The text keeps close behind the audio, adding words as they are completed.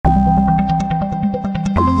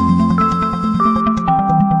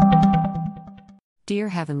Dear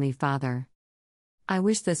Heavenly Father, I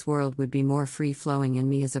wish this world would be more free-flowing in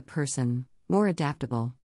me as a person, more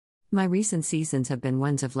adaptable. My recent seasons have been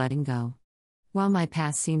ones of letting go. While my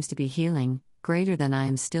past seems to be healing, greater than I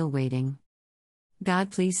am still waiting.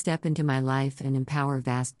 God, please step into my life and empower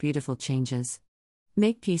vast, beautiful changes.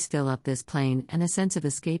 Make peace fill up this plane and a sense of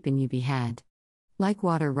escape in you be had. Like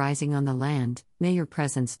water rising on the land, may your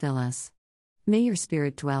presence fill us. May your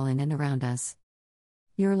spirit dwell in and around us.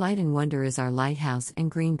 Your light and wonder is our lighthouse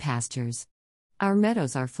and green pastures. Our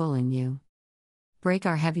meadows are full in you. Break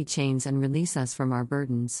our heavy chains and release us from our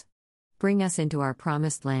burdens. Bring us into our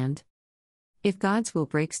promised land. If God's will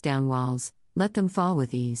breaks down walls, let them fall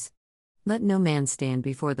with ease. Let no man stand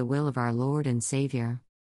before the will of our Lord and Savior.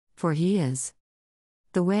 For He is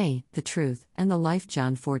the way, the truth, and the life.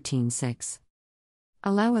 John 14:6.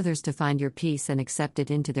 Allow others to find your peace and accept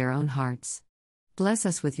it into their own hearts. Bless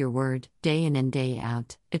us with your word, day in and day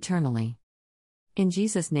out, eternally. In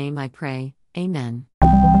Jesus' name I pray, Amen.